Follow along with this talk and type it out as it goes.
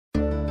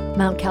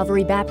Mount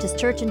Calvary Baptist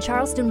Church in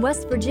Charleston,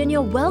 West Virginia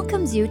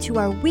welcomes you to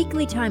our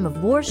weekly time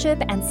of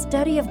worship and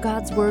study of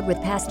God's Word with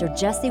Pastor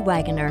Jesse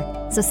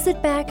Wagoner. So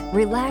sit back,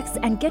 relax,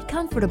 and get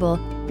comfortable,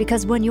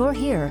 because when you're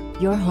here,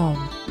 you're home.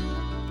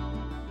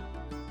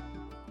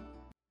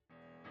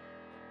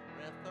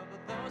 Breath of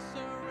those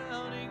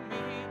surrounding me,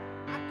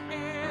 I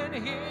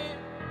can hear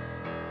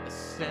the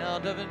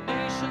sound of the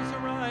nations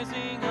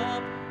rising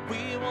up.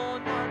 We will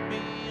not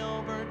be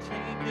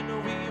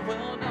overtaken, we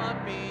will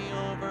not be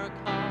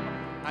overcome.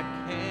 I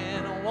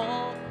can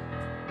walk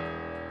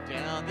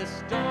down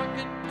this dark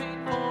and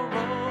painful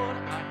road.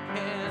 I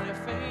can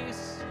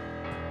face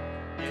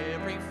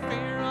every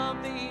fear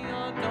of the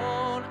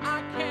unknown.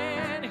 I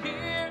can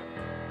hear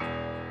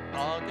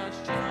all God's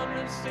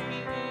children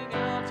singing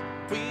out.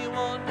 We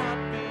will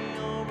not be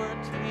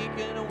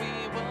overtaken,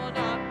 we will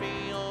not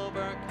be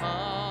overcome.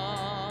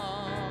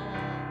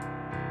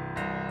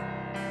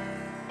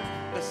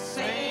 The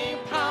same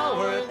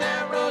power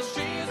that rose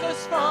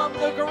Jesus from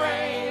the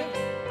grave,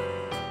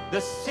 the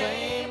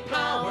same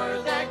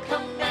power that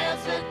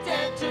commands the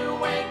dead to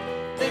wake,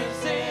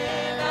 lives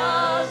in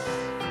us,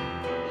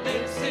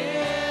 lives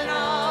in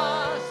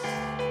us.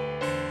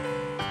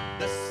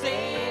 The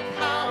same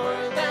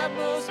power that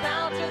moves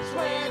mountains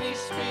when He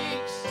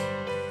speaks,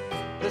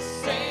 the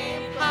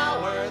same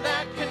power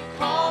that can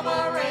calm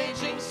a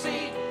raging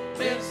sea,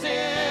 lives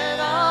in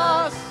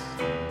us,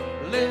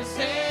 lives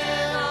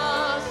in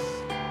us.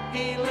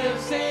 He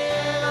lives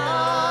in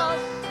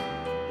us,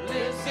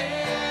 lives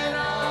in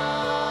us.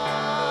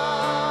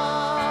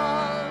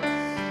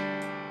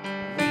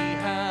 We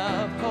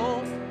have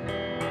hope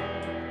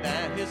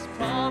that His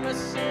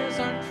promises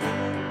are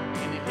true.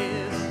 In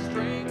His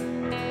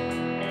strength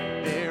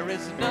there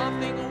is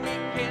nothing we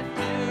can't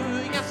do.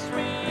 Yes,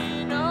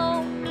 we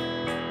know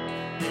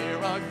there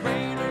are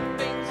greater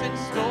things in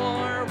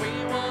store. We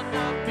will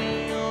not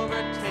be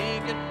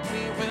overtaken,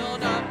 we will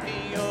not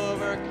be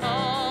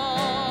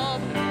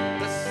overcome.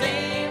 The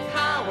same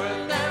power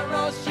that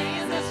rose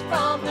Jesus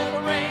from the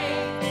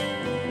grave,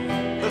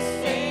 the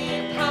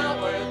same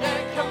power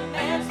that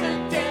commands the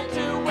dead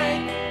to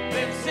wake,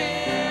 lives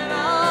in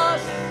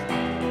us,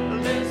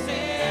 lives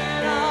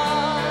in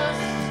us.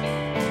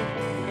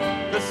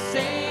 The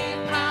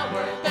same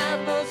power that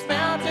moves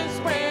mountains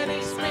when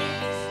He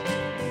speaks,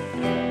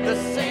 the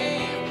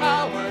same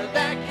power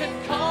that can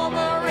calm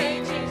a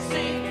raging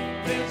sea,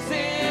 lives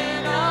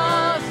in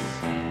us,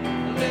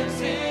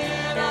 lives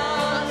in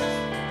us.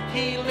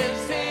 He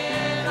lives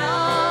in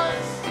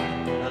us,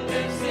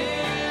 lives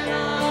in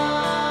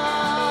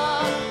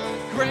us.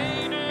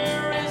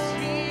 Greater is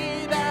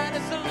He that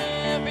is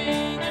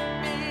living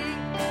in me.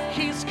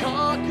 He's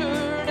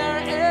conquered our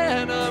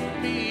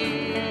enemy.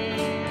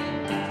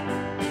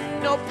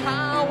 No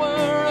power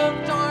of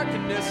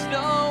darkness,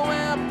 no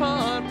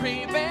weapon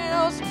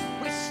prevails.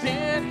 We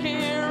stand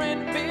here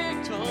in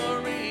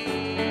victory.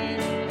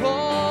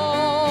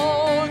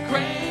 Oh,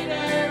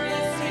 greater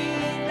is He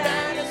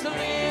that is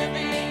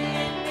living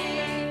in me.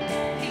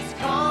 He's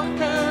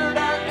conquered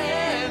our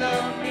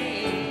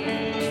enemy.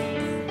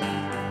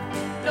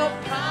 No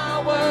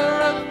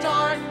power of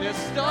darkness,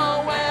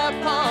 no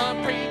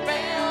weapon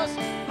prevails.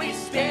 We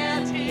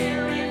stand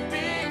here in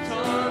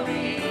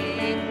victory.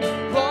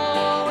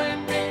 Oh,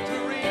 in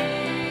victory.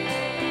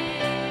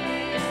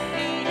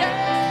 Yeah.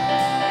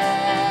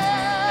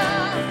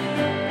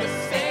 The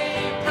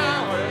same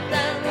power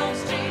that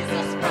rose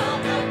Jesus from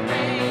the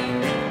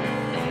grave,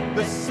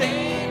 the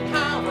same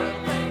power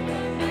that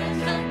commands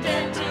the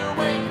dead to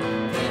wake,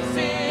 lives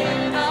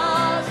in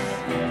us,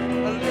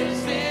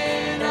 lives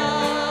in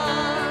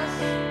us.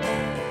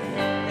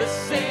 The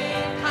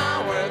same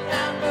power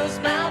that moves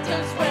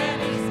mountains when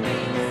He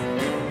speaks,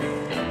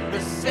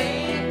 the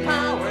same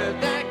power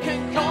that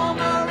can calm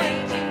a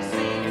raging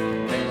sea,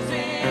 lives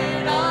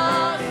in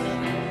us,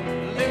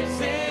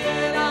 lives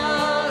in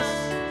us.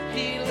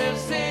 He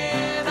lives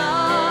in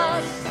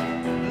us,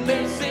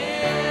 lives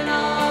in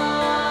us.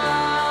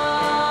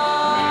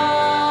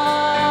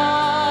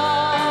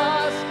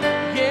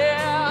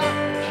 Yeah,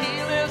 He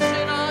lives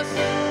in us.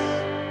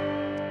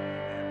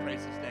 Amen.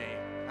 Praise His name.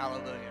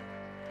 Hallelujah.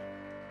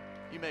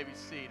 You may be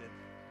seated.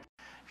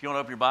 If you want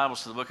to open your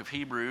Bibles to the book of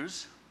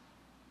Hebrews,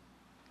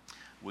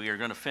 we are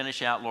going to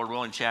finish out, Lord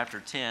willing, chapter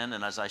 10.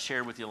 And as I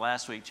shared with you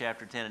last week,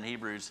 chapter 10 in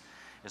Hebrews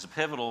is a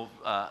pivotal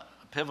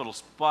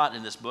spot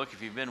in this book.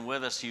 If you've been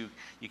with us, you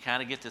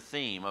kind of get the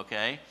theme,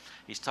 okay?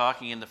 He's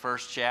talking in the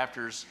first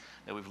chapters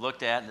that we've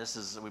looked at,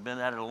 and we've been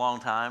at it a long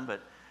time,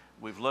 but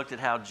we've looked at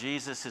how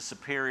Jesus is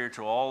superior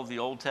to all of the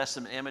Old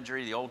Testament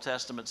imagery, the Old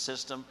Testament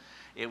system.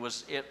 It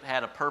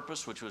had a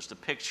purpose, which was to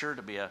picture,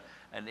 to be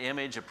an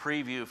image, a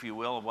preview, if you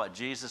will, of what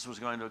Jesus was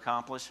going to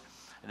accomplish.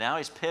 And now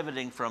He's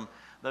pivoting from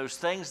those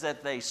things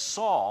that they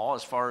saw,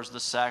 as far as the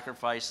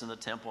sacrifice in the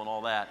temple and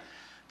all that,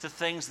 to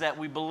things that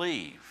we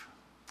believe.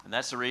 And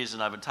that's the reason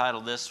I've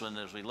entitled this one,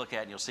 as we look at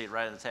it, and you'll see it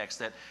right in the text,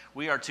 that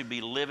we are to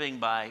be living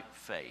by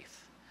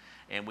faith.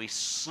 And we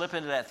slip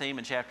into that theme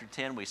in chapter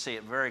 10. We see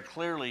it very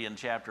clearly in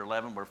chapter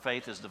 11, where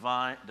faith is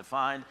defined,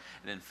 and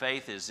then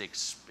faith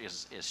is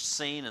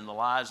seen in the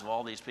lives of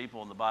all these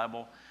people in the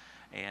Bible.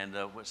 And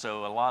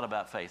so a lot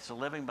about faith. So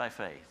living by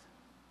faith.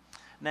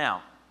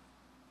 Now,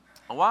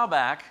 a while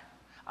back,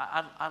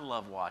 I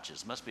love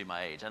watches. Must be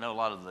my age. I know a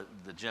lot of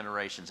the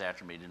generations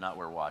after me do not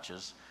wear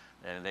watches.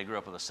 And they grew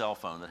up with a cell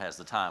phone that has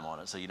the time on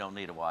it, so you don't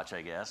need a watch,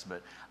 I guess.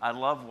 But I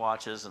love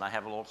watches, and I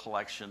have a little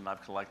collection.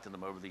 I've collected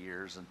them over the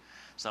years, and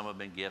some have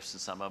been gifts, and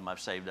some of them I've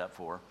saved up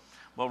for.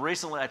 Well,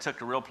 recently I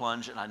took a real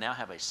plunge, and I now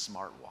have a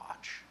smart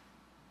watch.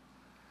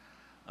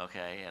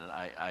 Okay, and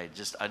I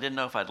didn't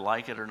know if I'd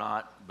like it or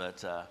not,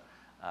 but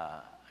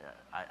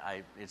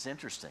it's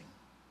interesting.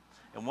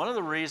 And one of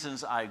the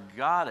reasons I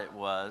got it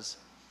was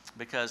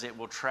because it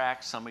will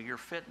track some of your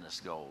fitness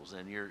goals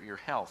and your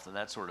health and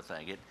that sort of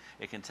thing.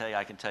 It can tell you,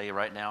 I can tell you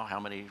right now how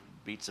many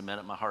beats a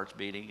minute my heart's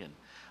beating, and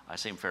I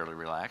seem fairly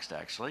relaxed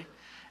actually,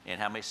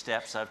 and how many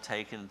steps I've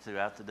taken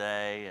throughout the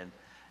day,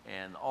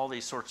 and all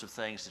these sorts of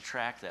things to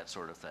track that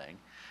sort of thing.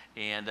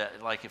 And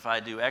like if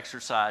I do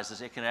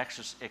exercises, it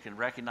can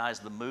recognize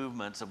the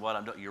movements of what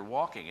I'm doing. You're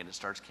walking, and it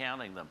starts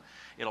counting them.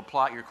 It'll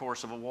plot your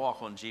course of a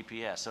walk on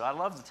GPS. So I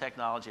love the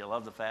technology. I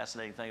love the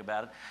fascinating thing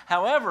about it.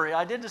 However,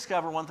 I did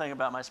discover one thing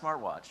about my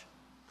smartwatch.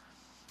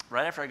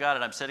 Right after I got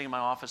it, I'm sitting in my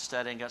office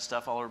studying, got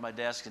stuff all over my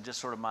desk, and just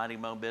sort of minding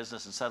my own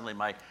business, and suddenly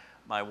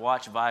my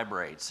watch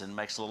vibrates and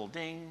makes a little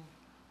ding.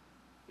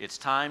 It's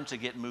time to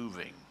get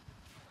moving.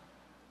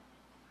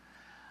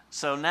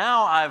 So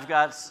now I've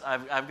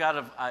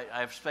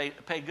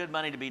paid good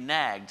money to be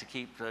nagged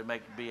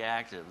to be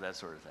active, that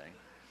sort of thing.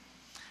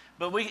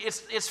 But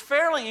it's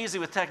fairly easy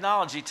with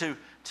technology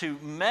to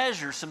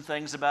measure some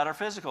things about our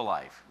physical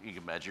life. You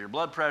can measure your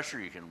blood pressure,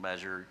 you can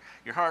measure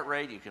your heart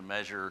rate, you can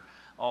measure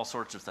all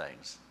sorts of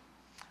things.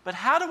 But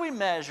how do we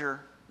measure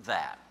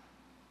that?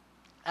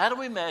 How do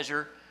we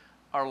measure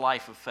our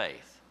life of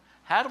faith?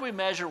 How do we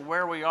measure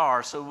where we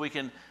are so we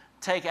can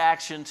take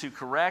action to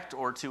correct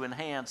or to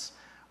enhance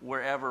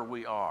wherever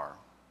we are?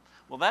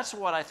 Well, that's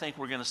what I think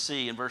we're going to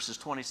see in verses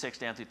 26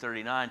 down through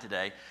 39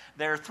 today.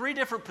 There are three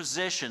different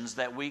positions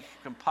that we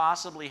can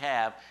possibly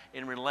have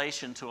in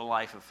relation to a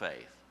life of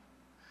faith.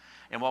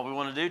 And what we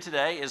want to do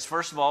today is,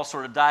 first of all,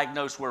 sort of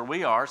diagnose where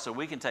we are so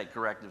we can take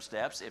corrective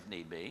steps if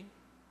need be.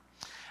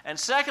 And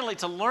secondly,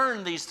 to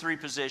learn these three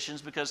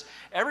positions, because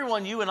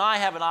everyone you and I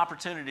have an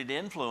opportunity to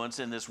influence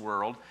in this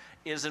world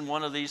is in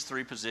one of these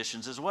three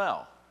positions as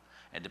well.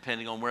 And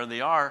depending on where they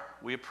are,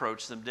 we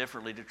approach them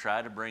differently to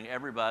try to bring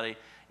everybody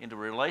into a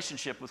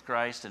relationship with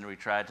Christ, and we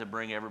try to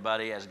bring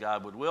everybody, as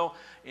God would will,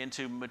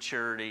 into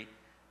maturity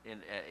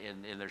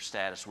in their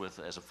status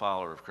as a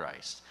follower of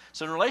Christ.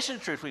 So in relation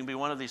to truth, we can be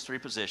one of these three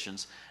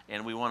positions,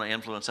 and we want to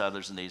influence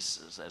others in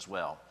these as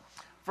well.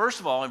 First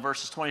of all, in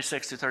verses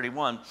 26 to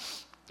 31,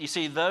 you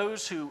see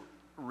those who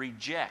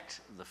reject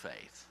the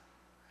faith.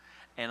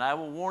 And I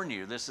will warn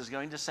you, this is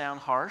going to sound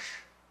harsh.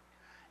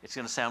 It's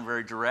going to sound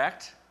very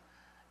direct.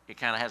 It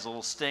kind of has a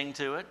little sting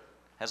to it,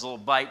 has a little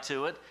bite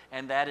to it,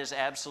 and that is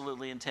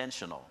absolutely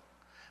intentional.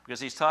 Because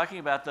he's talking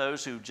about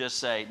those who just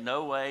say,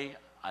 no way,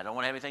 I don't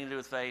want to have anything to do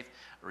with faith,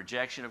 a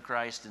rejection of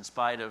Christ in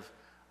spite of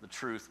the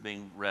truth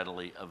being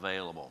readily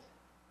available.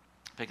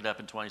 Pick it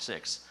up in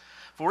 26.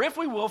 For if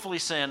we willfully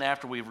sin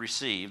after we've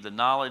received the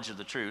knowledge of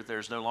the truth,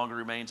 there no longer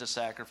remains a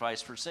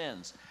sacrifice for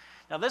sins.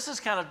 Now this is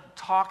kind of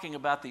talking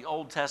about the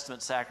Old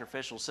Testament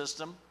sacrificial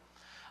system.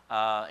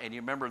 And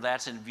you remember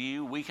that's in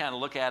view. We kind of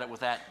look at it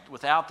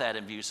without that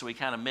in view, so we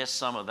kind of miss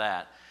some of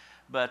that.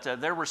 But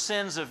there were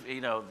sins of,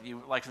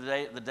 like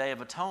the Day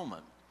of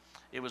Atonement.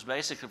 It was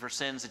basically for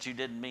sins that you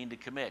didn't mean to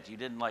commit. You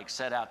didn't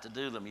set out to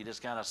do them. You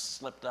just kind of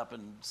slipped up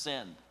and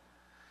sinned.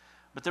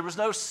 But there was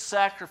no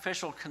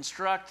sacrificial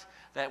construct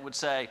that would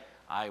say,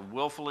 I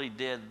willfully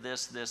did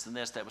this, this, and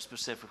this, that was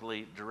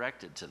specifically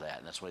directed to that.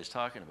 And that's what he's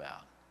talking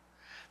about.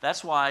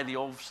 That's why the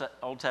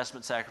Old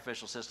Testament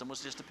sacrificial system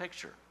was just a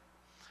picture.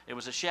 It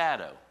was a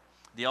shadow.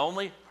 The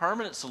only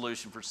permanent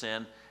solution for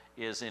sin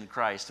is in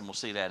Christ, and we'll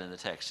see that in the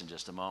text in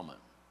just a moment.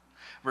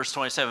 Verse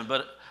 27,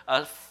 but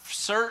a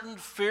certain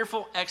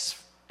fearful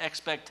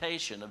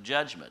expectation of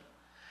judgment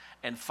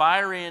and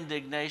fiery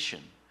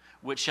indignation,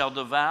 which shall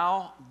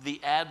devour the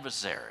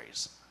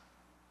adversaries.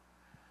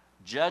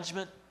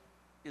 Judgment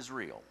is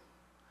real.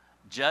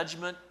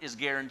 Judgment is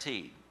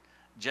guaranteed.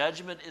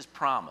 Judgment is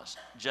promised.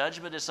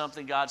 Judgment is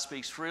something God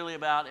speaks freely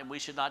about, and we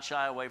should not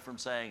shy away from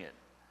saying it.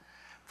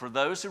 For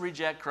those who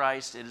reject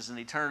Christ, it is an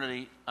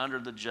eternity under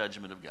the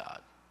judgment of God.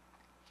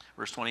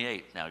 Verse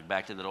 28, now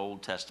back to that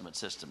Old Testament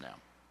system now.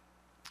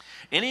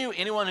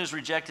 Anyone who's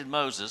rejected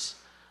Moses'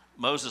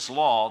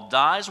 law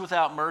dies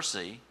without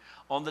mercy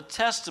on the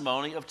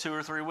testimony of 2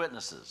 or 3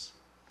 witnesses.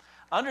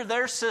 Under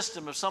their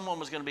system, if someone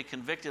was going to be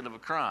convicted of a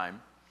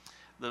crime,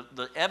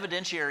 the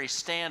evidentiary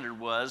standard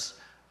was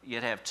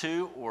you'd have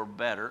 2 or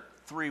better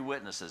 3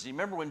 witnesses. You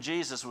remember when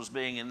Jesus was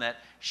being in that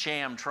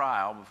sham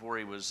trial before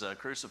he was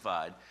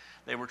crucified,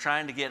 they were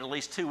trying to get at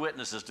least 2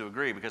 witnesses to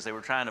agree because they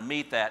were trying to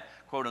meet that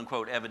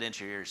quote-unquote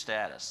evidentiary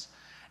status.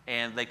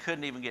 And they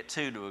couldn't even get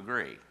 2 to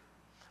agree.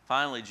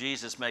 Finally,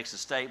 Jesus makes a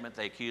statement.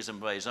 They accuse him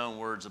by his own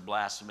words of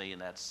blasphemy,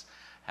 and that's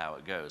how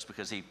it goes,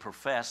 because he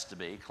professed to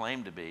be,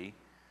 claimed to be,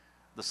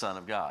 the Son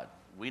of God.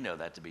 We know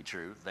that to be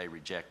true. They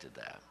rejected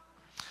that.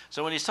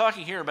 So when he's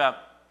talking here about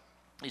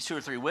these 2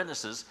 or 3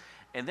 witnesses,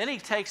 and then he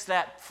takes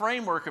that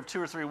framework of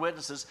 2 or 3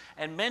 witnesses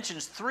and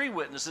mentions 3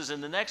 witnesses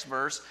in the next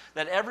verse,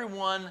 that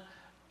everyone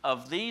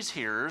of these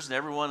hearers, and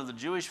everyone of the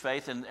Jewish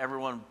faith, and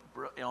everyone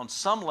on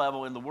some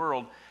level in the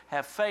world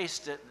have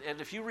faced it. And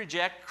if you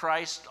reject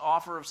Christ's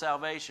offer of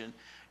salvation,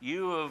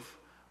 you have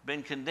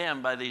been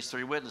condemned by these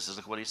 3 witnesses.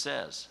 Look what he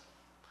says.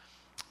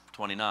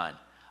 29.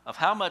 Of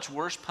how much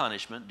worse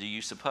punishment do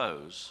you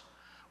suppose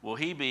will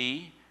he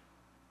be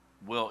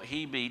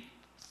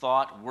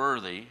thought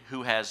worthy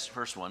who has,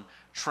 first one,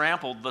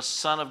 trampled the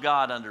Son of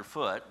God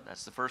underfoot?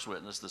 That's the first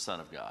witness, the Son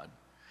of God.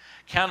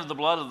 Counted the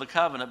blood of the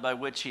covenant by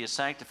which he has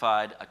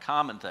sanctified a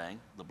common thing,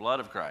 the blood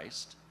of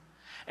Christ,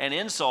 and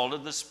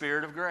insulted the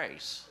Spirit of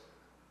grace.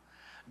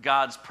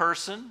 God's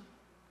person,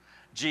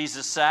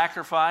 Jesus'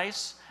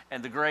 sacrifice,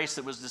 and the grace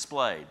that was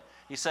displayed.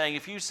 He's saying,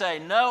 if you say,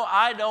 no,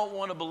 I don't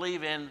want to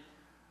believe in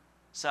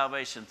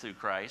salvation through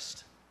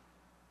Christ,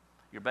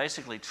 you're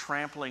basically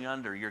trampling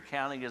under. You're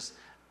counting as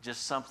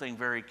just something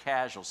very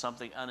casual,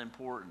 something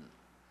unimportant.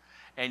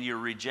 And you're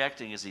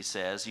rejecting, as he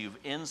says, you've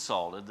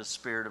insulted the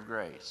Spirit of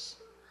grace.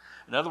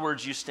 In other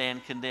words, you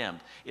stand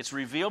condemned. It's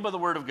revealed by the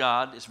Word of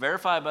God. It's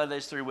verified by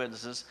these 3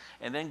 witnesses.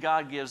 And then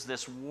God gives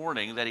this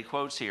warning that he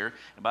quotes here.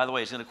 And by the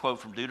way, he's going to quote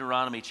from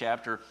Deuteronomy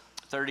chapter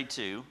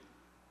 32.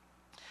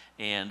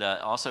 And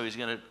also he's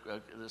going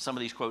to, some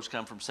of these quotes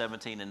come from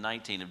 17 and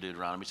 19 of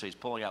Deuteronomy. So he's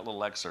pulling out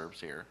little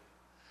excerpts here.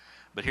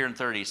 But here in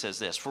 30 he says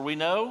this, for we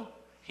know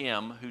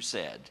him who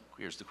said,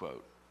 here's the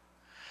quote,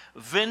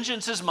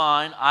 vengeance is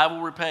mine, I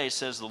will repay,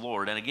 says the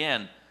Lord. And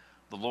again,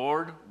 the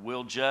Lord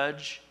will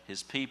judge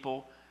his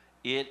people.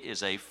 It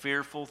is a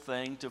fearful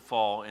thing to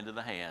fall into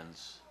the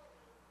hands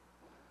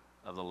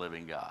of the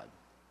living God.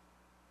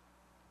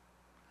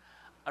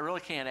 I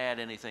really can't add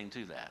anything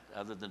to that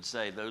other than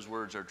say those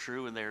words are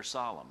true and they are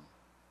solemn.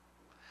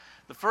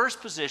 The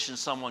first position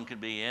someone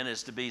could be in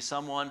is to be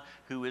someone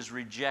who is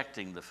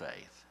rejecting the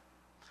faith.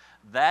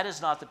 That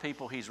is not the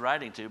people he's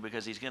writing to,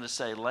 because he's going to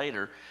say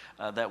later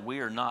that we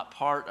are not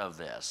part of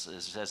this.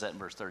 It says that in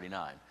verse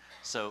 39.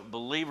 So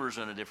believers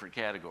are in a different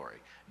category.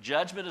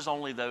 Judgment is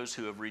only those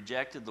who have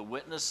rejected the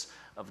witness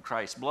of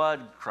Christ's blood,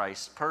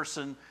 Christ's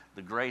person,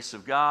 the grace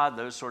of God,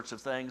 those sorts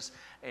of things,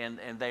 and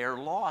they are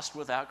lost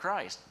without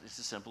Christ. It's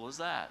as simple as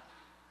that.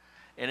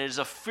 And it is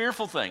a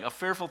fearful thing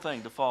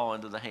to fall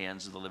into the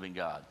hands of the living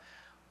God.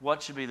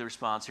 What should be the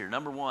response here?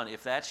 Number one,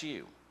 if that's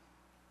you,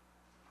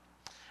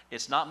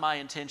 it's not my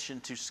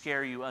intention to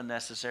scare you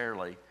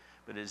unnecessarily,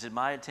 but it is in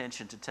my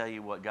intention to tell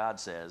you what God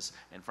says,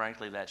 and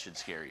frankly, that should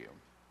scare you,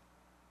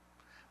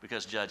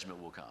 because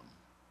judgment will come.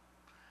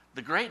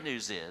 The great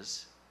news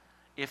is,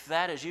 if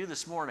that is you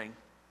this morning,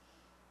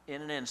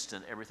 in an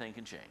instant, everything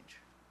can change.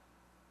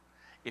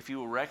 If you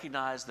will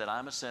recognize that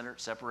I'm a sinner,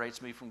 it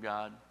separates me from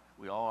God,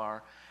 we all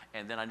are,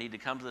 and then I need to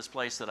come to this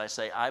place that I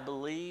say, I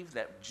believe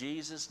that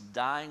Jesus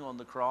dying on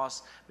the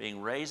cross, being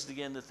raised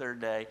again the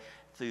 3rd day,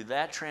 through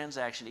that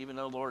transaction, even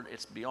though, Lord,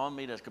 it's beyond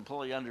me to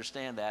completely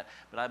understand that,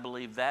 but I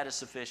believe that is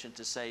sufficient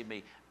to save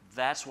me.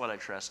 That's what I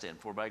trust in.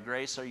 For by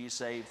grace are you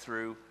saved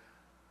through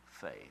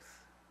faith.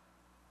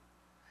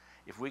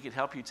 If we could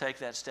help you take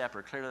that step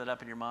or clear that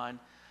up in your mind,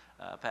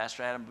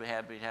 Pastor Adam would be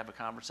happy to have a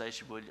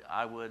conversation.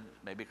 I would,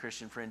 maybe a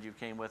Christian friend you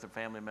came with, a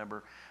family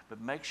member,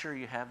 but make sure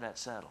you have that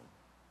settled.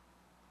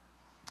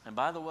 And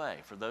by the way,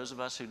 for those of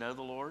us who know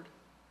the Lord,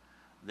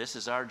 this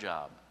is our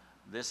job.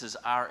 This is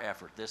our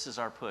effort. This is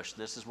our push.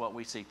 This is what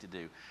we seek to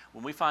do.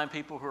 When we find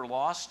people who are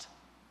lost,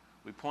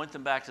 we point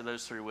them back to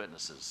those 3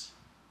 witnesses.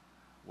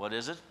 What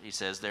is it? He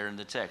says there in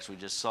the text, we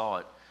just saw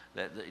it,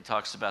 that he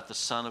talks about the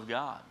Son of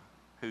God,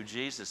 who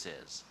Jesus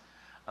is,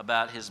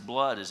 about his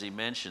blood, as he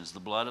mentions, the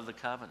blood of the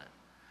covenant,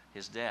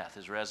 his death,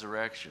 his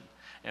resurrection.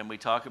 And we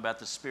talk about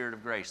the Spirit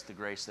of grace, the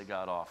grace that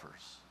God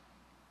offers.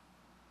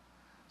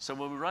 So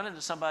when we run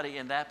into somebody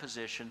in that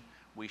position,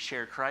 we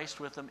share Christ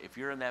with them. If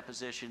you're in that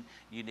position,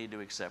 you need to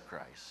accept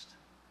Christ.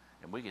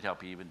 And we could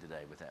help you even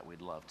today with that.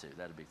 We'd love to.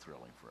 That'd be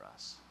thrilling for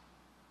us.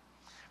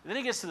 Then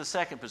he gets to the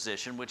second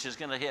position, which is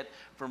going to hit,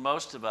 for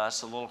most of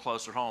us, a little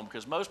closer home,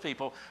 because most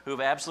people who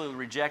have absolutely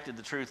rejected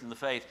the truth and the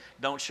faith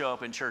don't show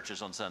up in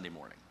churches on Sunday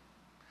morning.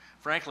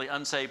 Frankly,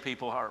 unsaved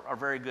people are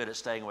very good at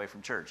staying away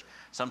from church.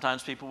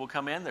 Sometimes people will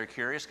come in, they're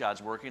curious, God's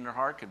working in their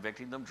heart,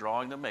 convicting them,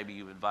 drawing them, maybe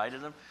you've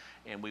invited them,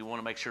 and we want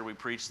to make sure we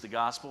preach the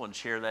gospel and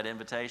share that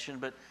invitation.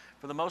 But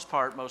for the most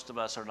part, most of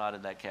us are not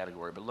in that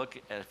category. But look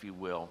at, if you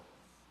will,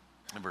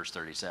 in verse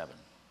 37.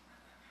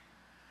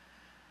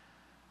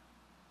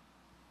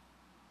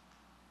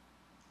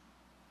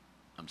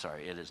 I'm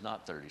sorry, it is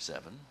not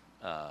 37.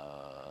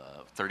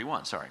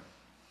 31, sorry.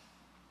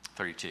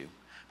 32.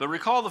 But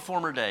recall the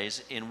former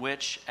days in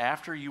which,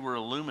 after you were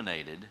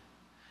illuminated,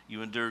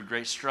 you endured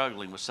great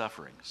struggling with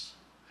sufferings,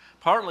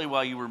 partly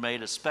while you were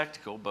made a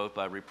spectacle both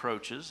by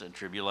reproaches and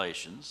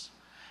tribulations,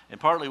 and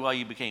partly while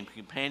you became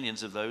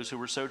companions of those who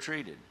were so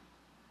treated.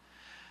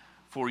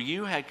 For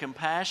you had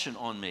compassion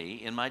on me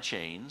in my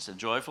chains, and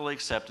joyfully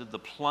accepted the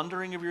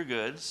plundering of your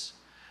goods,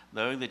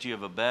 knowing that you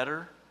have a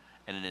better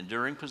and an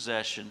enduring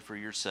possession for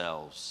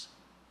yourselves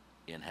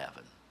in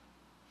heaven.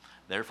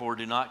 Therefore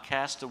do not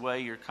cast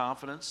away your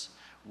confidence,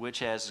 which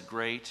has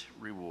great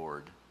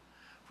reward.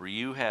 For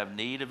you have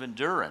need of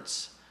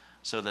endurance,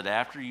 so that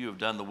after you have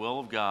done the will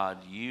of God,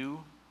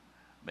 you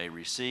may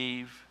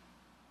receive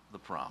the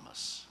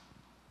promise.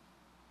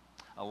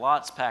 A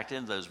lot's packed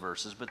into those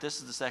verses, but this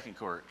is the second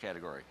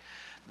category.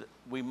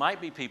 We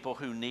might be people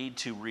who need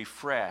to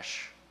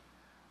refresh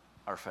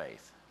our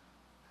faith.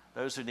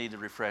 Those who need to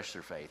refresh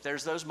their faith.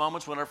 There's those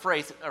moments when our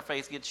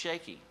faith gets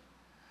shaky.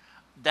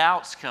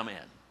 Doubts come in.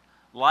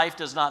 Life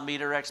does not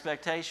meet our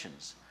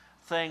expectations.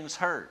 Things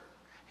hurt.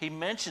 He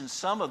mentions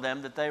some of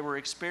them that they were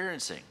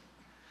experiencing.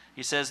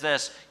 He says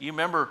this, you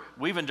remember,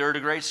 we've endured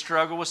a great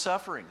struggle with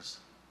sufferings.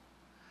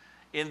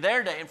 In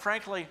their day, and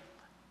frankly,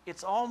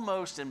 it's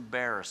almost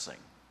embarrassing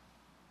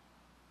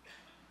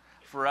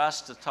for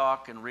us to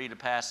talk and read a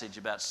passage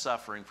about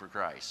suffering for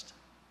Christ.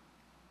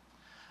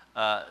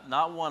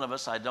 Not one of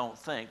us, I don't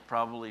think,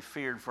 probably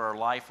feared for our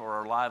life or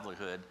our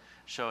livelihood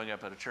showing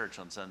up at a church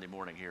on Sunday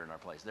morning here in our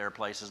place. There are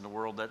places in the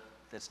world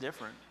that's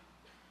different.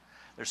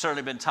 There's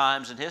certainly been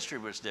times in history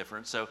where it's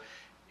different. So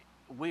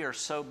we are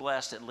so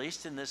blessed, at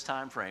least in this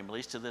time frame, at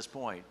least to this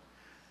point.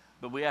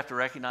 But we have to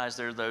recognize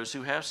there are those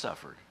who have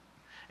suffered.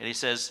 And he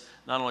says,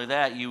 not only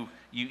that, you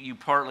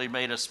partly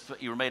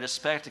you were made a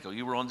spectacle.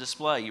 You were on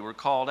display. You were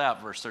called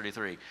out, verse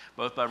 33,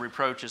 both by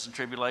reproaches and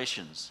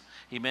tribulations.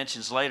 He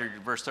mentions later,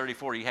 verse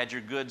 34, you had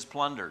your goods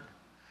plundered.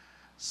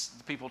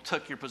 People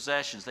took your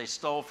possessions. They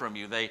stole from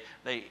you. They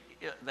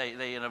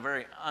in a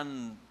very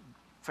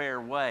unfair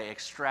way,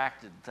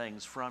 extracted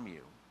things from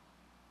you.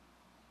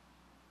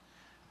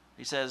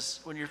 He says,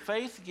 when your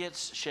faith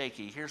gets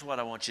shaky, here's what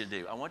I want you to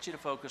do. I want you to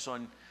focus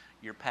on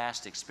your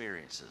past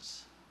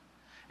experiences.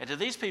 And to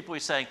these people,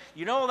 he's saying,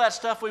 you know all that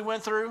stuff we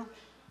went through?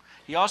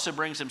 He also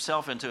brings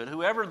himself into it.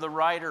 Whoever the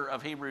writer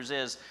of Hebrews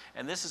is,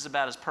 and this is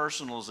about as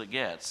personal as it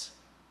gets,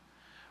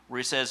 where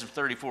he says in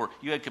 34,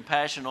 you had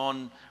compassion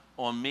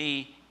on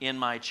me in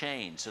my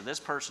chains. So this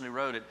person who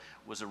wrote it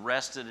was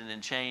arrested and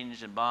in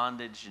chains and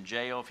bondage, in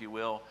jail, if you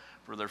will,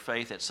 for their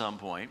faith at some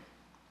point.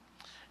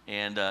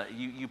 And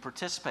you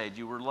participated,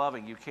 you were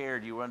loving, you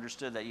cared, you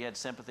understood that, you had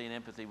sympathy and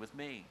empathy with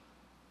me.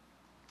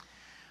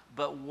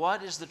 But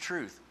what is the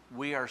truth?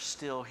 We are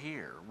still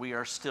here. We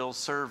are still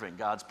serving.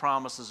 God's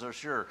promises are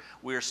sure.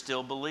 We are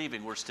still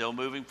believing. We're still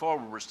moving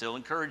forward. We're still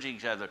encouraging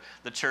each other.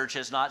 The church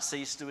has not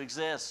ceased to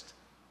exist.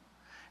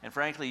 And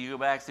frankly, you go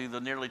back through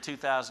the nearly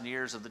 2,000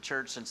 years of the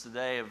church since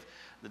the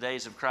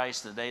days of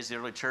Christ, and the days of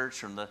the early church,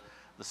 from the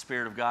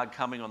Spirit of God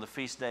coming on the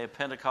feast day of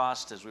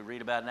Pentecost, as we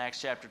read about in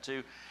Acts chapter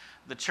 2,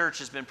 the church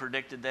has been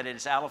predicted that it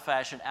is out of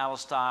fashion, out of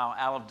style,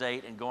 out of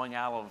date, and going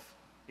out of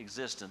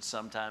existence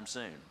sometime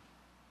soon.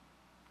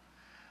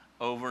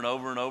 Over and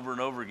over and over and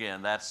over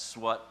again, that's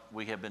what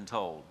we have been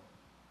told.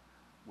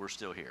 We're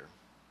still here.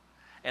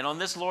 And on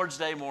this Lord's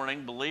Day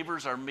morning,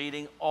 believers are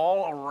meeting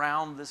all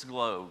around this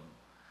globe,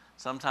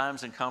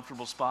 sometimes in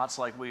comfortable spots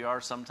like we are,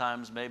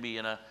 sometimes maybe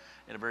in a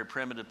very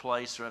primitive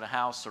place or in a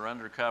house or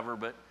undercover,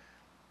 but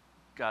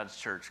God's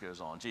church goes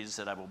on. Jesus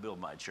said, I will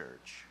build my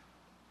church,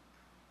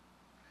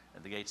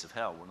 and the gates of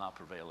hell will not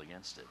prevail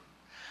against it.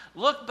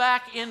 Look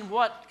back in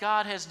what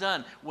God has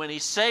done when he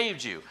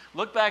saved you.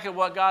 Look back at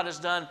what God has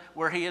done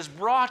where he has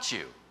brought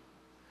you.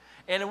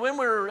 And when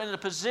we're in a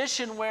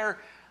position where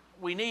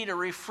we need a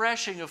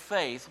refreshing of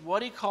faith,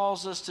 what he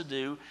calls us to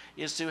do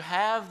is to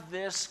have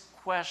this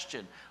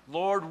question: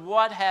 Lord,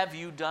 what have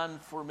you done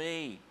for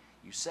me?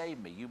 You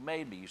saved me, you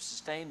made me, you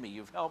sustained me,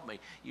 you've helped me,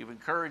 you've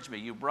encouraged me,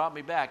 you've brought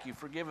me back, you've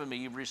forgiven me,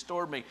 you've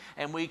restored me,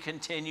 and we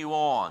continue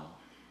on.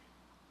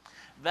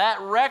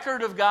 That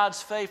record of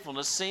God's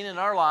faithfulness seen in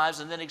our lives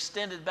and then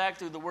extended back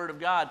through the Word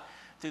of God,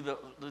 through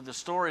the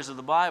stories of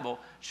the Bible,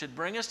 should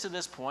bring us to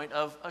this point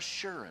of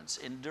assurance,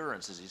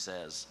 endurance, as he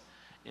says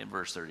in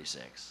verse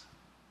 36.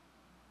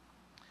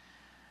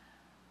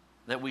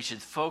 That we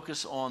should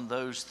focus on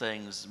those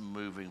things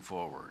moving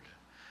forward.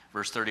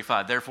 Verse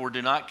 35, therefore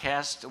do not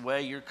cast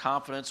away your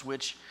confidence,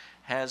 which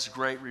has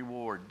great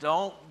reward.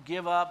 Don't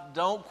give up,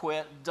 don't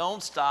quit,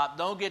 don't stop,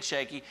 don't get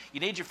shaky. You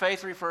need your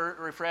faith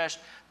refreshed.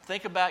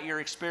 Think about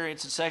your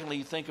experience, and secondly,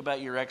 you think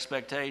about your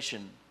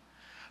expectation.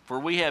 For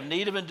we have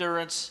need of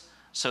endurance,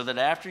 so that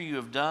after you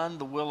have done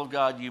the will of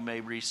God, you may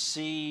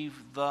receive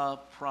the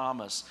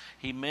promise.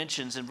 He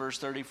mentions in verse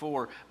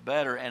 34,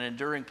 better and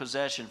enduring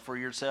possession for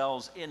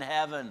yourselves in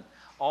heaven.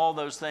 All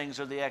those things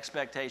are the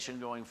expectation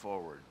going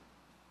forward.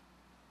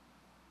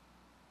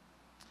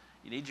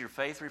 You need your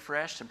faith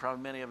refreshed, and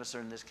probably many of us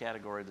are in this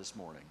category this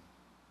morning.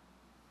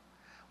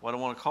 What I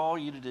want to call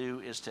you to do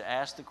is to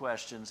ask the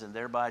questions and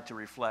thereby to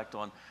reflect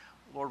on,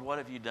 Lord, what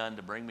have you done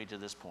to bring me to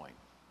this point?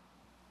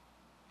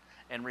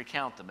 And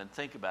recount them and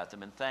think about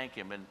them and thank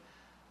him and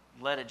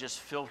let it just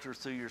filter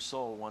through your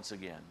soul once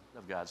again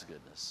of God's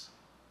goodness.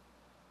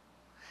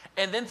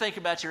 And then think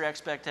about your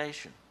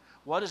expectation.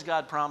 What has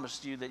God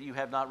promised you that you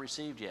have not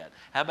received yet?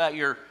 How about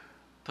your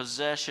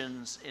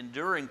possessions,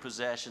 enduring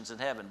possessions in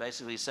heaven.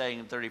 Basically saying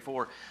in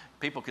 34,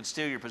 people can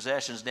steal your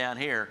possessions down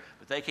here,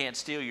 but they can't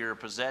steal your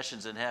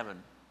possessions in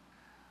heaven,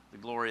 the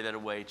glory that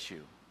awaits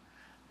you.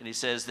 And he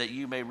says that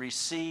you may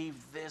receive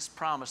this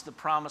promise, the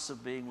promise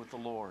of being with the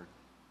Lord.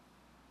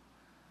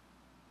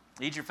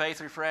 Need your faith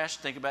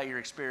refreshed? Think about your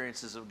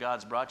experiences of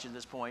God's brought you to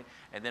this point,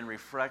 and then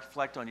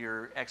reflect on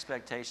your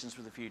expectations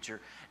for the future.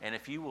 And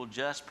if you will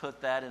just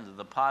put that into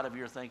the pot of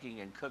your thinking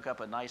and cook up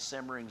a nice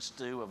simmering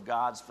stew of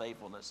God's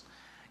faithfulness,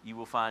 you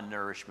will find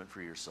nourishment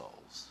for your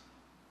souls.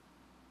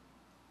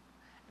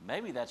 And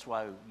maybe that's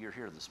why you're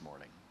here this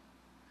morning.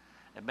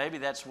 And maybe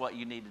that's what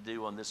you need to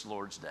do on this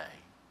Lord's Day.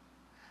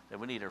 That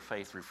we need our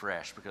faith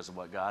refreshed because of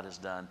what God has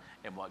done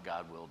and what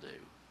God will do.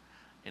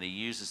 And he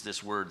uses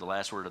this word, the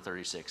last word of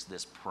 36,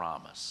 this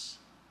promise.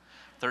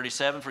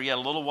 37, for yet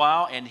a little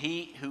while, and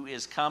he who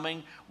is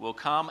coming will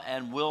come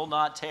and will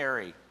not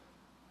tarry.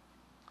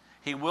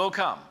 He will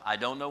come. I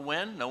don't know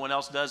when. No one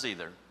else does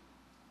either.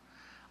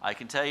 I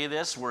can tell you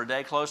this, we're a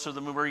day closer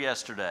than we were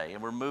yesterday,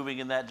 and we're moving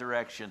in that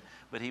direction,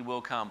 but he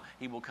will come.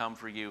 He will come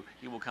for you.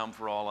 He will come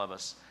for all of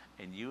us.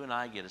 And you and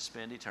I get to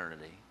spend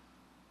eternity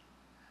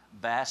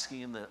basking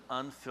in the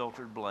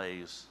unfiltered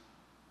blaze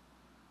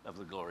of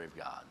the glory of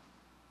God.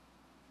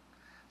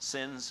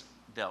 Sins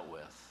dealt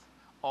with,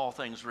 all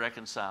things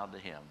reconciled to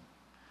him.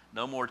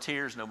 No more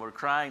tears, no more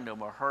crying, no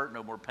more hurt,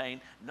 no more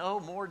pain, no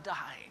more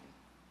dying.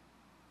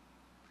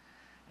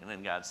 And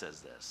then God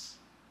says this,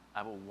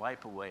 I will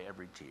wipe away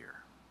every tear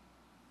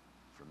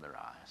from their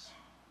eyes.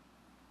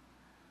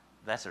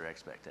 That's our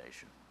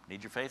expectation.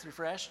 Need your faith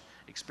refreshed?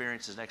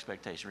 Experience is an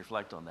expectation.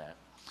 Reflect on that.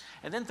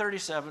 And then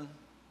 37,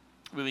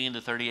 moving into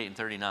 38 and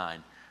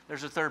 39,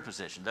 there's a third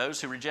position. Those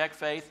who reject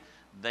faith,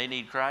 they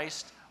need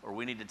Christ, or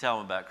we need to tell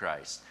them about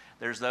Christ.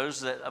 There's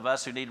those of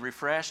us who need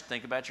refreshed.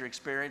 Think about your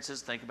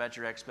experiences. Think about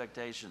your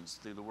expectations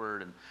through the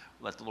Word and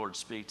let the Lord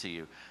speak to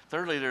you.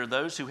 Thirdly, there are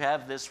those who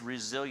have this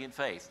resilient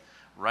faith.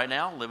 Right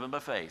now, living by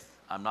faith.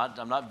 I'm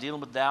not dealing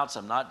with doubts.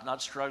 I'm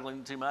not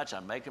struggling too much.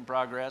 I'm making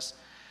progress.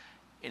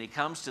 And he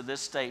comes to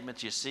this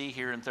statement you see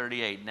here in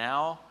 38.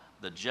 Now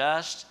the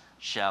just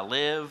shall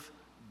live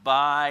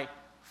by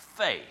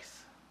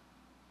faith.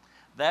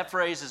 That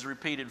phrase is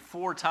repeated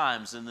 4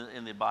 times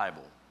in the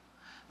Bible.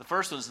 The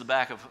first one's in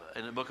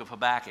the book of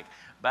Habakkuk.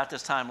 About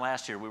this time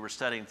last year, we were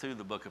studying through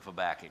the book of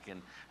Habakkuk,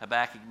 and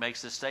Habakkuk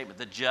makes this statement,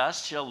 the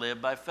just shall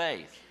live by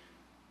faith.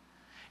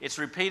 It's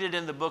repeated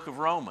in the book of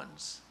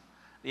Romans.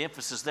 The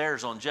emphasis there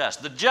is on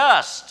just. The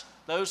just,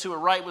 those who are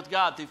right with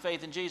God through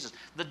faith in Jesus,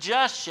 the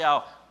just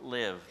shall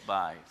live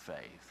by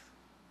faith.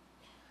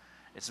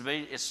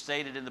 It's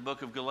stated in the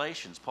book of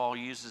Galatians. Paul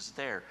uses it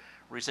there,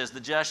 where he says, the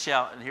just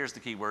shall, and here's the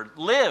key word,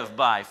 live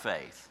by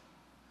faith.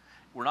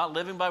 We're not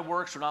living by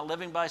works. We're not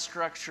living by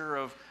structure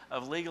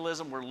of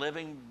legalism. We're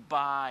living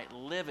by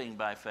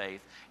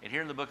faith. And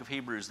here in the book of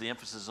Hebrews, the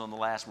emphasis is on the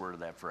last word of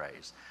that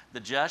phrase. The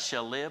just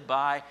shall live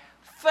by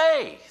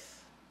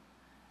faith.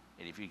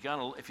 And if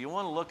you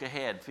want to look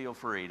ahead, feel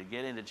free to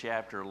get into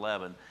chapter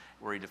 11,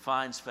 where he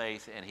defines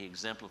faith and he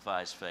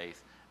exemplifies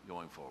faith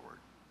going forward.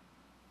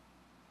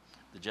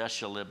 The just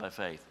shall live by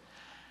faith.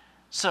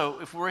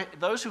 So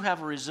those who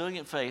have a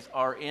resilient faith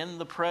are in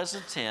the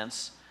present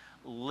tense,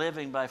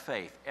 living by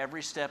faith.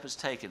 Every step is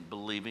taken,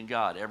 believing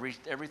God.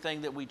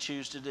 Everything that we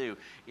choose to do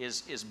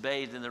is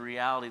bathed in the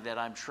reality that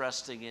I'm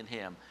trusting in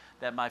him,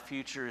 that my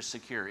future is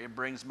secure. It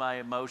brings my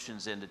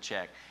emotions into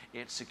check.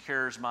 It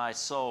secures my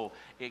soul.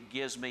 It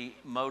gives me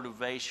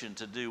motivation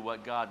to do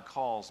what God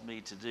calls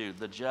me to do.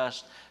 The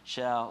just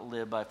shall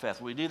live by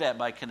faith. We do that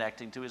by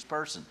connecting to his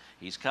person.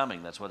 He's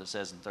coming. That's what it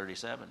says in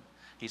 37.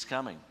 He's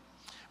coming.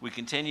 We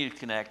continue to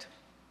connect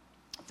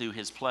through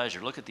his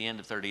pleasure. Look at the end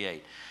of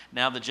 38.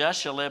 Now the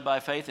just shall live by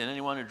faith, and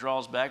anyone who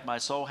draws back, my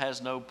soul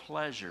has no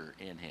pleasure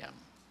in him.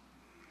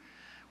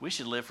 We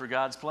should live for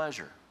God's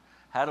pleasure.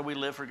 How do we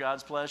live for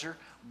God's pleasure?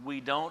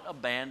 We don't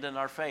abandon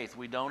our faith.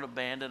 We don't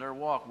abandon our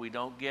walk. We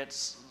don't get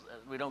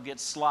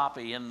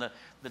sloppy in the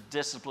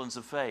disciplines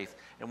of faith.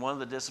 And one of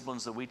the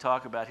disciplines that we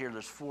talk about here,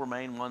 there's 4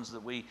 main ones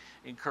that we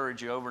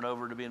encourage you over and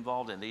over to be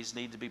involved in. These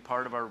need to be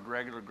part of our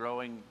regular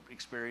growing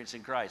experience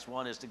in Christ.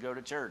 One is to go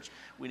to church.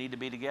 We need to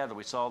be together.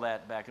 We saw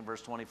that back in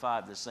verse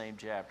 25, this same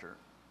chapter.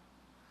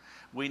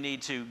 We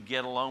need to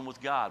get alone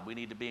with God. We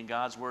need to be in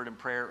God's word and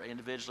prayer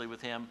individually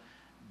with him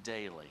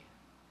daily.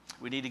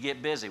 We need to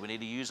get busy. We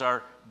need to use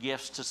our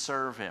gifts to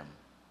serve him.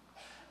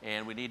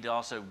 And we need to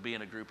also be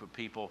in a group of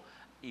people,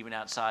 even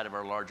outside of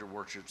our larger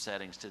worship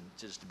settings,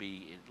 to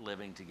be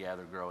living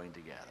together, growing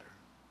together.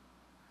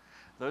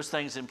 Those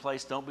things in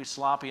place, don't be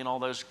sloppy in all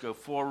those. Go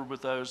forward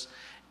with those,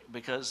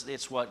 because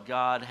it's what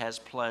God has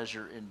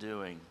pleasure in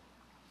doing.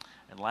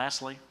 And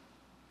lastly,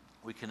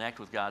 we connect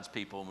with God's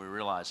people and we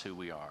realize who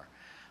we are.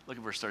 Look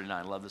at verse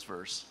 39. I love this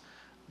verse.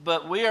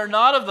 But we are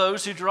not of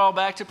those who draw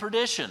back to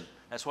perdition.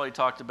 That's what he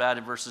talked about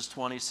in verses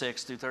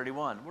 26 through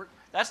 31.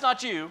 That's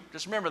not you.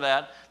 Just remember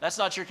that. That's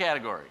not your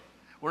category.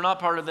 We're not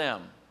part of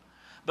them.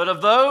 But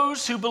of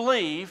those who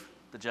believe,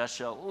 the just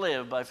shall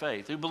live by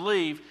faith, who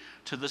believe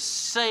to the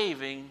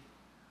saving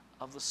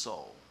of the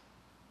soul.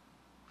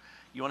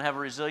 You want to have a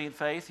resilient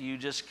faith? You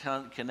just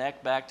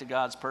connect back to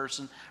God's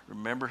person.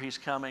 Remember He's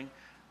coming.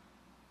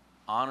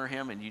 Honor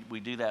Him, and we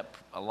do that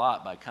a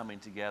lot by coming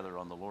together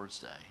on the Lord's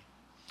Day.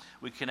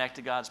 We connect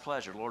to God's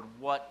pleasure. Lord,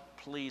 what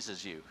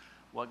pleases you?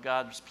 What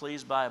God's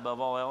pleased by above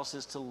all else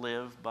is to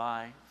live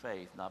by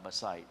faith, not by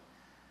sight.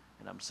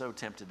 And I'm so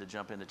tempted to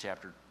jump into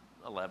chapter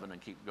 11 and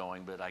keep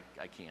going, but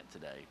I can't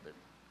today. But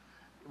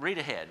read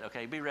ahead,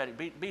 okay? Be ready.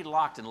 Be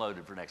locked and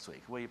loaded for next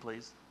week, will you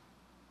please?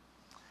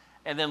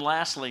 And then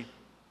lastly,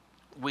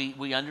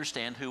 we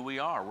understand who we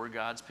are. We're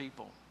God's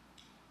people.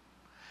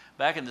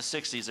 Back in the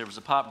 60s, there was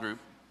a pop group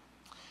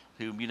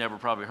who you never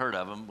probably heard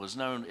of them, was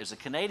known as a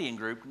Canadian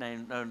group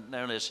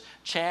known as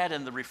Chad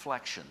and the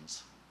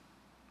Reflections.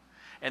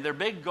 And their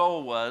big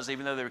goal was,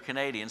 even though they were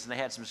Canadians and they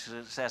had some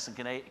success in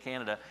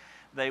Canada,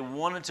 they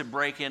wanted to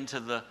break into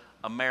the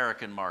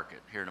American market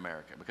here in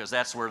America, because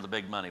that's where the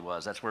big money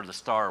was. That's where the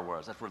star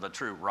was. That's where the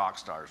true rock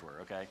stars were,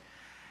 okay?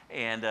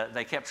 And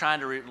they kept trying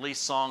to release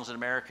songs in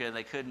America, and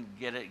they couldn't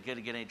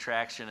get any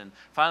traction. And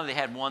finally, they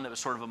had one that was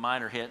sort of a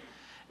minor hit.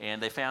 And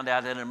they found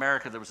out that in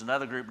America there was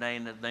another group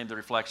named the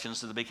Reflections,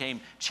 so they became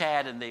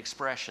Chad and the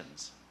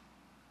Expressions.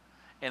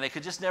 And they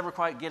could just never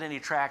quite get any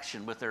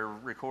traction with their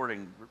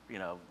recording,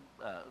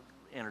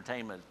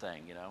 entertainment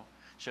thing,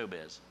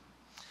 showbiz.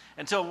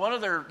 Until one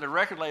of their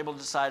record labels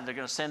decided they're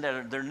going to send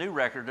out their new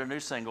record, their new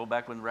single,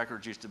 back when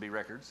records used to be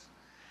records.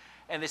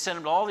 And they sent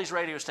them to all these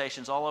radio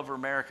stations all over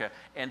America.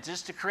 And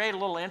just to create a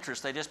little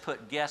interest, they just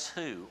put Guess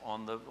Who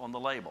on the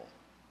label.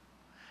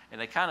 And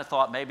they kind of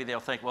thought maybe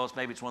they'll think, well,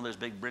 maybe it's one of those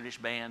big British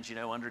bands,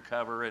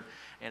 undercover, and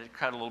it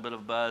cut a little bit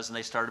of buzz, and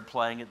they started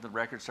playing it, the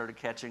record started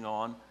catching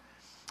on.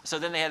 So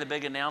then they had a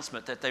big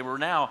announcement that they were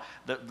now,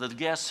 the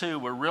Guess Who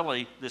were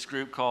really this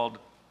group called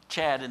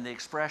Chad and the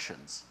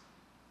Expressions.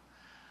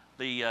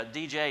 The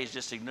DJs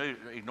just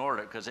ignored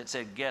it because it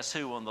said Guess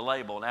Who on the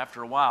label, and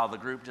after a while, the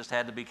group just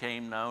had to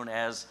become known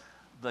as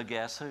the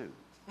Guess Who.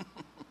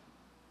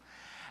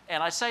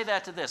 And I say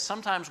that to this.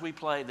 Sometimes we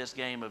play this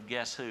game of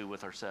Guess Who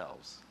with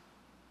ourselves.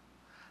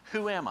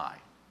 Who am I?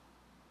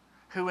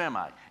 Who am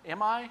I?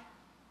 Am I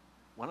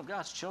one of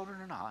God's children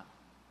or not?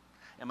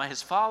 Am I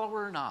His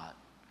follower or not?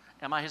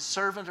 Am I His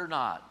servant or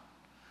not?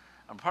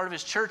 Am I part of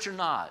His church or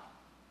not?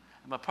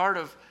 Am I part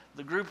of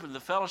the group of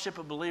the fellowship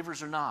of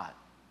believers or not?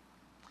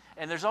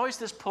 And there's always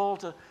this pull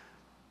to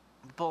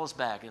pull us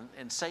back.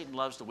 And Satan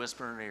loves to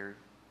whisper in our ear,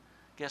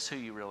 guess who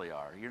you really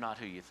are? You're not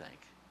who you think.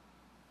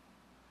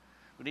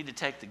 We need to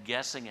take the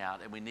guessing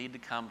out, and we need to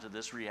come to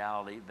this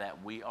reality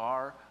that we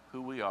are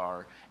who we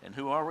are. And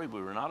who are we?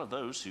 We are not of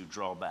those who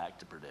draw back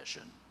to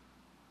perdition.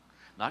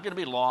 Not going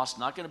to be lost,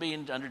 not going to be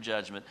under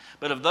judgment,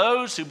 but of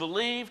those who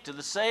believe to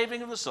the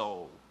saving of the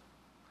soul.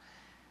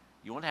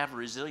 You want to have a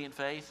resilient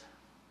faith?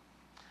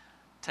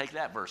 Take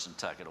that verse and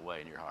tuck it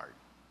away in your heart.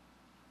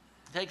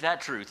 Take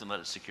that truth and let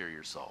it secure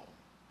your soul.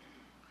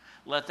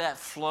 Let that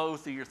flow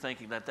through your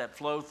thinking. Let that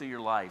flow through your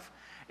life.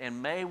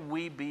 And may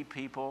we be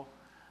people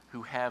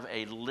who have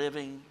a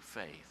living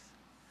faith.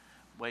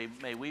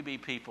 May we be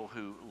people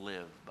who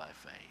live by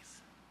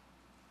faith.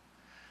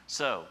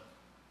 So,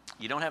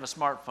 you don't have a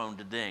smartphone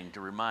to ding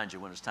to remind you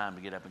when it's time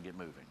to get up and get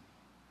moving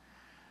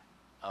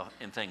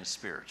in things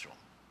spiritual.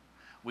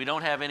 We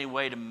don't have any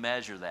way to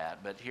measure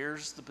that, but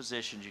here's the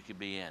positions you could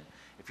be in.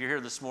 If you're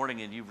here this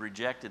morning and you've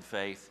rejected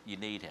faith, you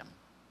need Him.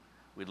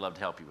 We'd love to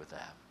help you with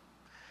that.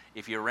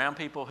 If you're around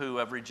people who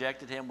have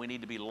rejected Him, we need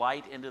to be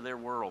light into their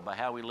world by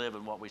how we live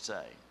and what we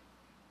say.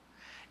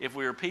 If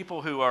we are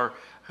people who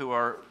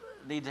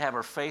need to have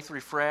our faith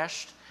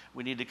refreshed,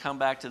 we need to come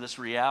back to this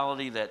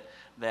reality that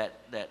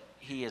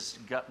He has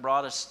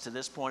brought us to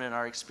this point in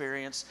our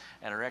experience,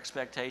 and our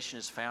expectation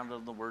is founded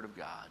on the Word of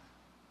God.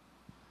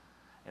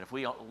 And if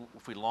we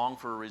long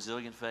for a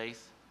resilient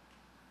faith,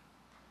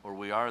 or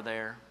we are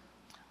there,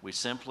 we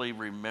simply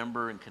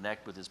remember and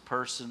connect with His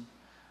person,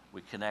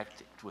 we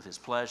connect with His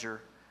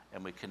pleasure,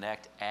 and we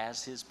connect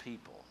as His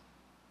people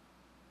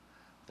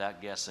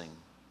without guessing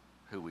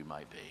who we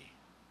might be.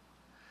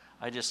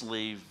 I just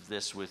leave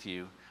this with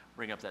you.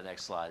 Bring up that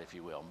next slide, if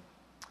you will.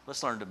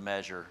 Let's learn to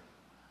measure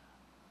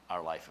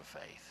our life of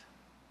faith.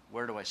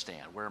 Where do I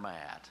stand? Where am I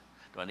at?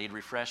 Do I need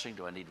refreshing?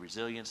 Do I need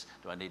resilience?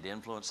 Do I need to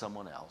influence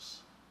someone else?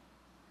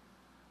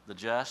 The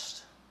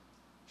just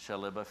shall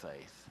live by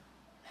faith.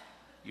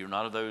 You're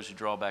not of those who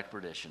draw back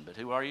perdition, but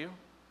who are you?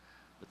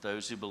 But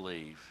those who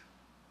believe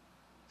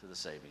to the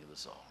saving of the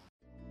soul.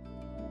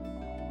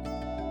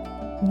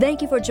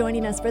 Thank you for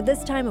joining us for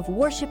this time of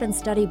worship and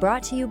study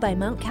brought to you by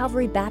Mount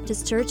Calvary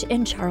Baptist Church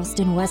in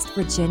Charleston, West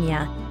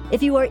Virginia.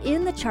 If you are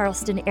in the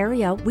Charleston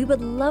area, we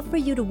would love for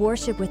you to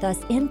worship with us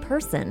in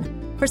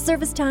person. For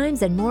service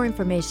times and more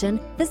information,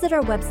 visit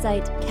our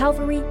website,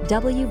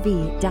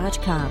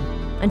 calvarywv.com.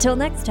 Until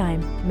next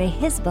time, may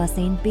His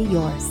blessing be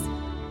yours.